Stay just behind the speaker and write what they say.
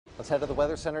Let's head to the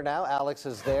Weather Center now. Alex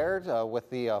is there with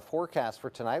the forecast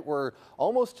for tonight. We're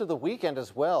almost to the weekend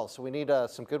as well, so we need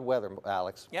some good weather,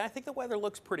 Alex. Yeah, I think the weather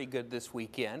looks pretty good this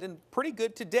weekend and pretty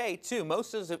good today, too.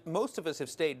 Most of us have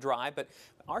stayed dry, but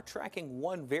are tracking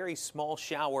one very small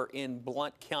shower in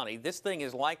Blount County. This thing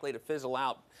is likely to fizzle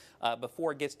out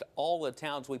before it gets to all the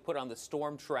towns we put on the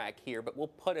storm track here, but we'll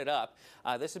put it up.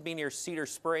 This would be near Cedar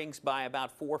Springs by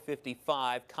about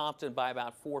 4:55, Compton by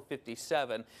about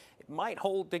 4:57. It might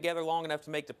hold together long enough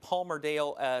to make to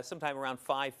Palmerdale sometime around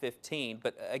 5:15,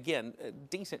 but again, a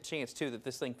decent chance too that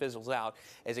this thing fizzles out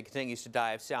as it continues to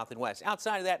dive south and west.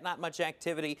 Outside of that, not much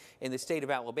activity in the state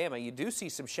of Alabama. You do see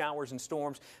some showers and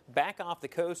storms back off the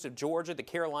coast of Georgia, the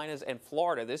Carolinas, and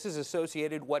Florida. This is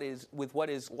associated with what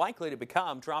is likely to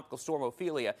become Tropical Storm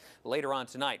Ophelia later on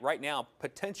tonight. Right now,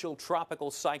 potential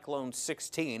Tropical Cyclone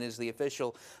 16 is the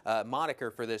official moniker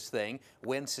for this thing.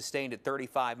 Winds sustained at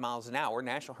 35 miles an hour.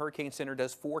 National Hurricane Center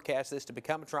does forecast this to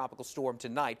become a tropical storm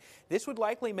tonight. This would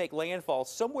likely make landfall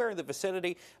somewhere in the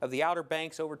vicinity of the Outer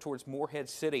Banks over towards Morehead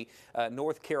City,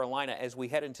 North Carolina, as we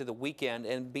head into the weekend,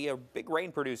 and be a big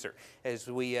rain producer as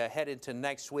we head into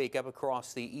next week up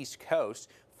across the East Coast.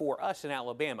 For us in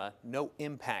Alabama, no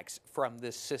impacts from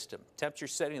this system.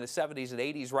 Temperatures setting in the 70s and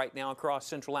 80s right now across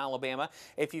central Alabama.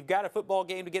 If you've got a football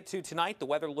game to get to tonight, the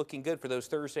weather looking good for those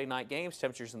Thursday night games.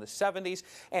 Temperatures in the 70s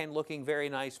and looking very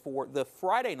nice for the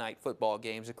Friday night football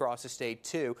games across the state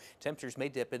too. Temperatures may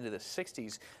dip into the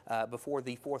 60s before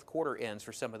the fourth quarter ends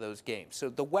for some of those games. So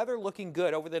the weather looking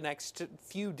good over the next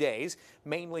few days.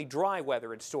 Mainly dry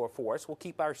weather in store for us. We'll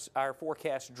keep our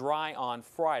forecast dry on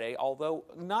Friday, although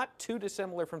not too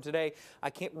dissimilar from today. I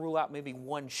can't rule out maybe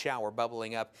one shower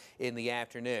bubbling up in the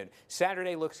afternoon.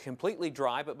 Saturday looks completely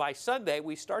dry, but by Sunday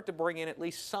we start to bring in at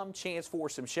least some chance for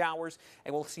some showers,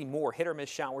 and we'll see more hit or miss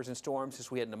showers and storms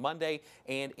as we head into Monday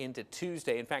and into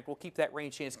Tuesday. In fact, we'll keep that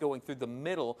rain chance going through the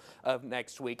middle of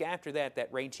next week. After that, that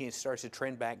rain chance starts to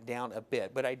trend back down a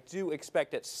bit, but I do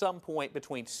expect at some point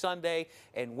between Sunday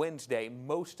and Wednesday,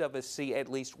 most of us see at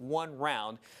least one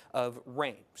round of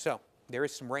rain. So there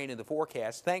is some rain in the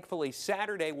forecast. Thankfully,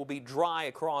 Saturday will be dry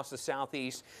across the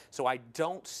southeast, so I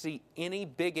don't see any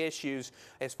big issues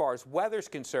as far as weather's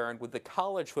concerned with the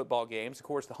college football games. Of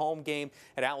course, the home game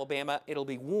at Alabama, it'll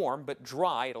be warm but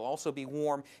dry. It'll also be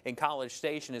warm in College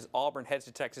Station as Auburn heads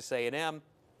to Texas A&M.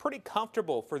 Pretty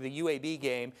comfortable for the UAB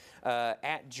game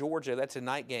at Georgia. That's a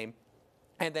night game.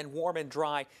 And then warm and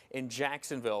dry in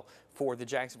Jacksonville for the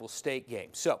Jacksonville State game.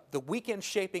 So the weekend's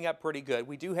shaping up pretty good.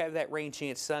 We do have that rain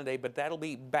chance Sunday, but that'll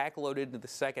be backloaded into the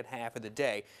second half of the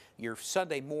day. Your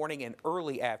Sunday morning and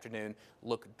early afternoon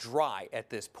look dry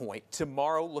at this point.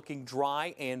 Tomorrow looking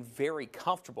dry and very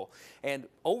comfortable. And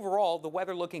overall, the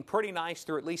weather looking pretty nice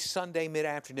through at least Sunday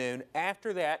mid-afternoon.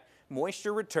 After that,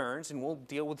 moisture returns, and we'll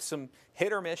deal with some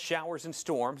hit or miss showers and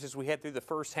storms as we head through the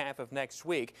first half of next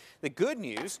week. The good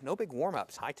news, no big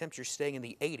warm-ups. High temperatures staying in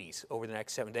the 80s over the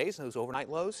next 7 days, and those overnight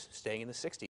lows staying in the 60s.